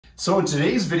So in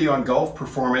today's video on golf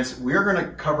performance, we're going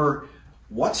to cover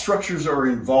what structures are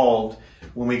involved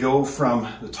when we go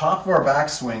from the top of our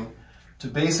backswing to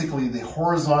basically the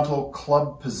horizontal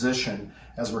club position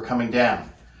as we're coming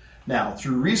down. Now,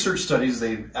 through research studies,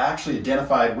 they've actually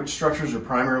identified which structures are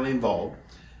primarily involved.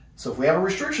 So if we have a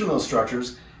restriction of those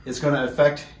structures, it's going to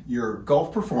affect your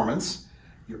golf performance,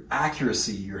 your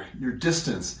accuracy, your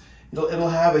distance. It'll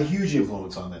have a huge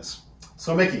influence on this.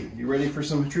 So Mickey, you ready for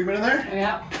some treatment in there?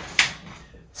 Yeah.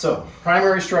 So,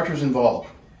 primary structures involved.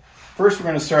 First, we're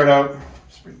going to start out,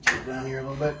 just bring it down here a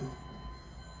little bit,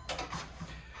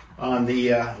 on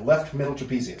the left middle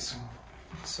trapezius.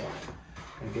 So,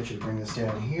 I'm going to get you to bring this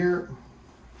down here.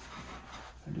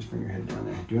 And just bring your head down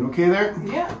there. Doing okay there?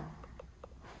 Yeah.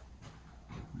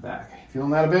 Back.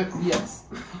 Feeling that a bit? Yes.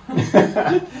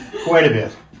 Quite a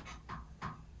bit.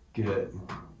 Good.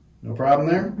 No problem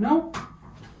there? No.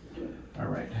 All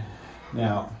right.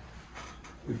 Now,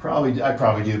 I'd probably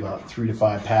do about 3 to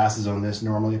 5 passes on this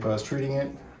normally if I was treating it.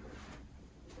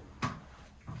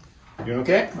 You doing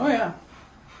okay? Oh yeah.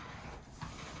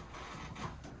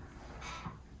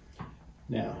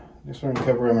 Now, next one I'm going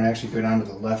to cover, I'm going to actually go down to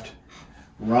the left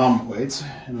rhomboids,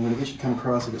 and I'm going to get you to come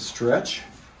across like a stretch.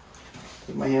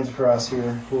 Put my hands across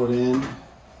here, pull it in.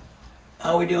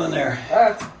 How are we doing there?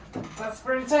 That's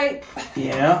pretty tight.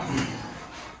 Yeah.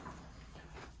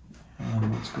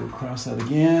 And let's go across that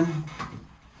again.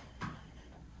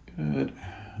 Good.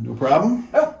 No problem.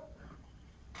 Oh.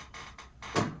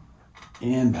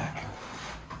 And back.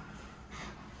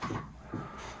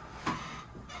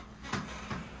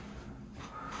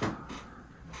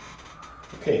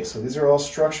 Okay, so these are all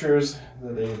structures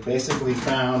that they've basically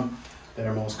found that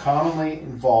are most commonly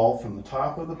involved from the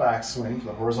top of the backswing to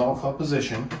the horizontal club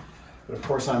position. But of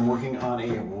course, I'm working on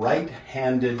a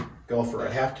right-handed golfer.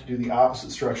 I have to do the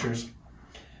opposite structures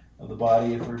of the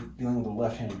body if we're dealing with a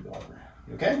left-handed golfer.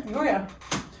 You okay? Oh yeah.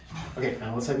 Okay,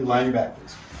 now let's have you lie on your back,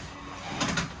 please.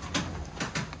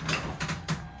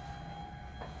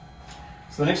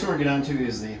 So the next one we're going to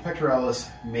is the Pectoralis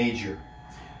major.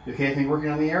 You okay with me working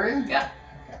on the area? Yeah.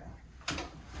 Okay.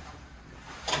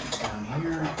 Down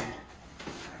here.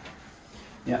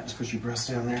 Yeah, just push your breast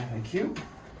down there. Thank you.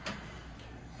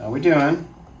 How we doing?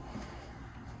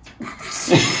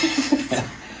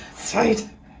 Tight.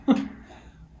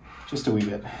 Just a wee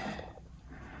bit.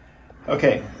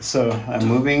 Okay, so I'm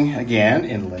moving again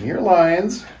in linear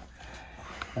lines,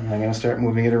 and I'm going to start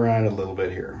moving it around a little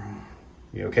bit here.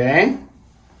 You okay?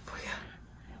 Oh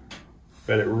yeah.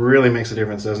 But it really makes a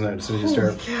difference, doesn't it? As soon as you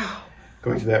start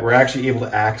going through that, we're actually able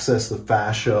to access the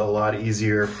fascia a lot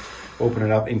easier, open it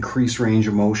up, increase range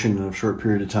of motion in a short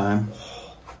period of time.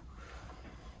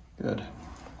 Good.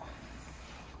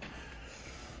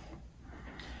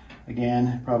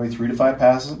 Again, probably 3 to 5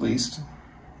 passes at least.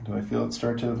 Do I feel it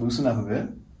start to loosen up a bit?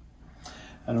 And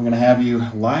I'm going to have you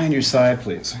lie on your side,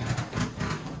 please.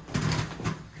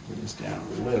 Put this down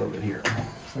a little bit here. So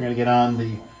I'm going to get on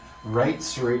the right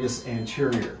serratus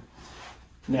anterior.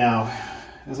 Now,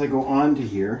 as I go on to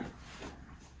here,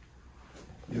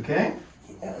 you okay?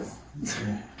 Yes.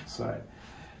 Side.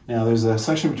 Now, there's a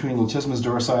section between latissimus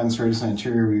dorsi and serratus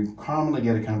anterior. We commonly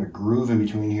get a kind of a groove in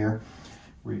between here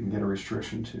where you can get a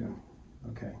restriction too.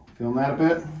 Okay, feeling that a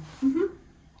bit? Mm-hmm.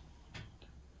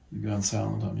 You've gone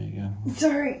silent on me again.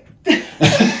 Sorry.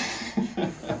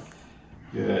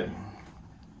 Good.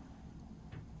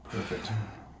 Perfect.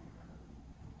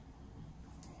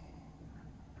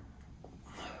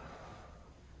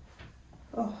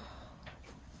 Oh,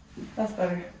 that's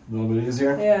better. A little bit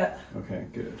easier? Yeah. Okay,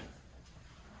 good.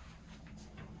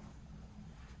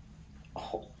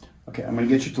 Oh. Okay, I'm going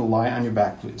to get you to lie on your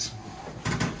back, please.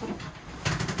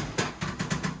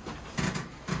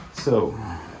 So,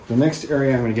 the next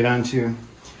area I'm going to get onto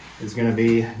is going to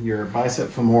be your bicep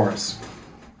femoris.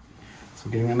 So,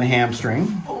 getting on the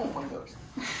hamstring. Oh my gosh.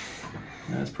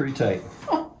 That's pretty tight.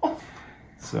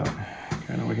 So,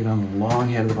 kind of get on the long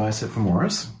head of the bicep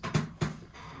femoris.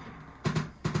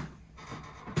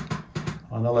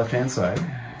 On the left-hand side.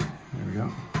 There we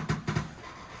go.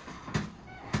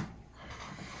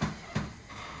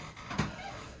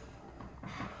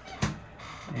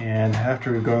 And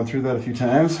after we've gone through that a few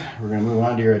times, we're going to move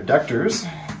on to your adductors,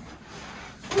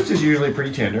 which is usually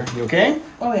pretty tender. You okay?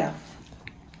 Oh yeah.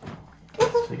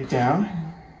 Let's take it down.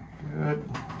 Good.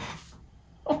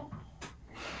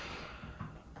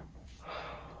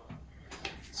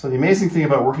 So the amazing thing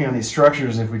about working on these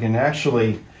structures, if we can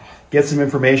actually get some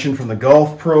information from the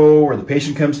golf pro or the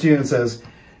patient comes to you and says,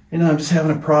 you know, I'm just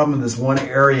having a problem in this one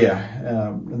area,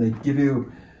 and they give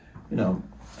you, you know,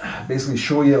 basically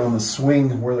show you on the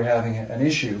swing where they're having an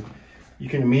issue, you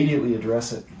can immediately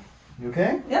address it. You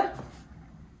okay? Yeah.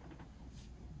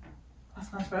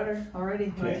 That's much better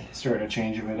already. Okay, starting to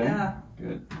change a bit, eh? Yeah.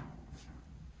 Good.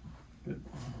 Good.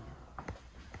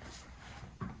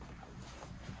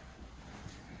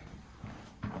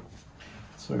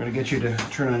 So I'm going to get you to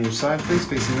turn on your side, please,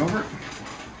 facing over.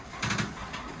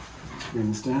 Let's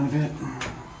bring this down a bit.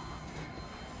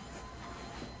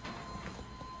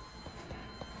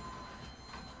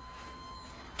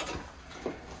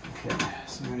 Okay,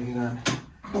 so I'm going to get on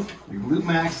your glute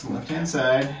max on the left-hand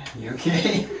side. You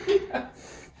okay?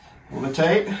 Hold it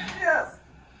tight. Yes.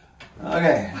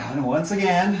 Okay, and once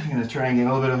again, I'm going to try and get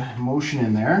a little bit of motion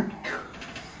in there.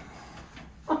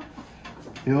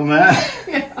 Feeling that?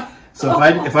 Yeah. So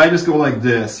if I just go like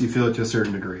this, you feel it to a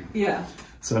certain degree. Yeah.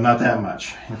 So not that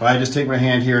much. If I just take my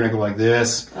hand here and I go like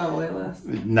this, Oh, way less.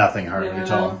 nothing hardly Yeah.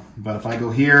 at all. But if I go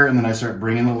here and then I start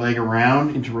bringing the leg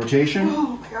around into rotation,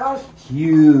 Oh my gosh.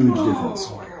 huge difference.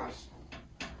 Oh my gosh.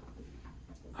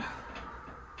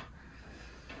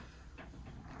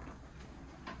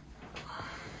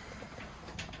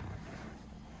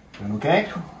 Doing okay?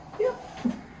 Yeah.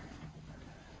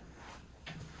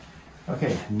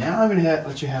 Okay, now I'm going to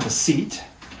let you have a seat.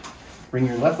 Bring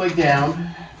your left leg down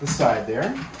the side there.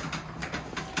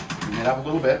 Bring it up a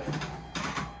little bit.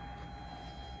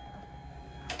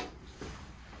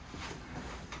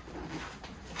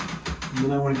 And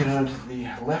then I want to get onto the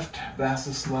left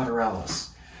Vastus Lateralis,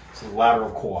 so the lateral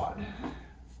quad.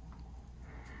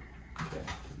 Okay,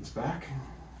 take this back,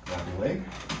 grab the leg,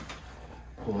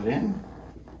 pull it in,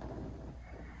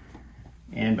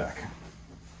 and back,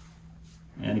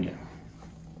 and again.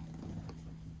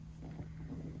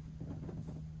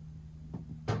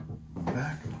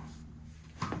 Back,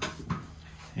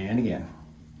 and again.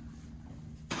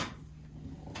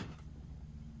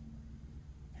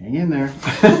 Hang in there.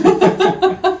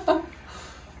 It's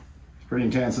pretty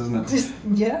intense, isn't it? Just,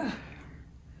 yeah.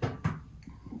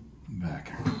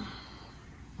 Back.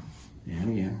 And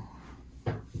again.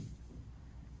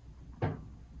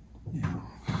 Yeah.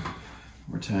 One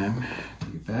more time.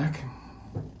 Take it back.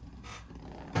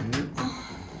 Good.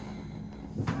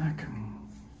 Back.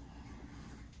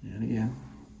 And again.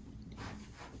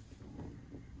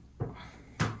 Okay.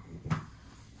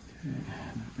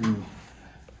 Now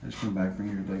just come back, bring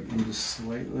your leg in just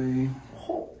slightly.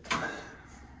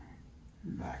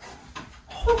 Back.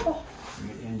 Bring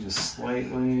it in just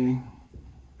slightly. Bring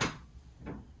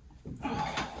it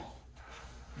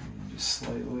in just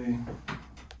slightly.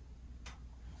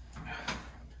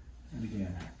 And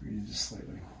again, bring it in just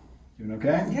slightly. Doing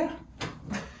okay? Yeah.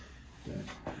 Good.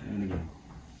 And again.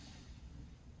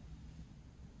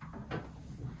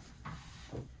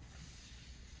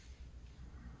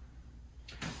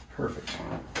 Perfect.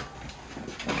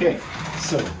 Okay,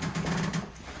 so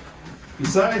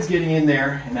besides getting in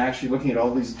there and actually looking at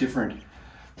all these different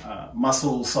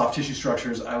muscle, soft tissue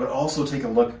structures, I would also take a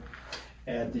look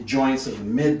at the joints of the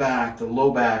mid-back, the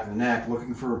low back, the neck,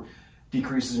 looking for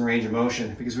decreases in range of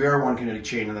motion, because we are one kinetic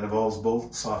chain and that involves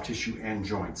both soft tissue and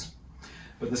joints.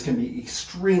 But this can be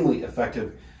extremely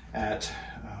effective at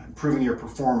improving your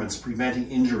performance, preventing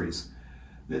injuries.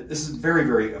 This is very,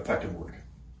 very effective work.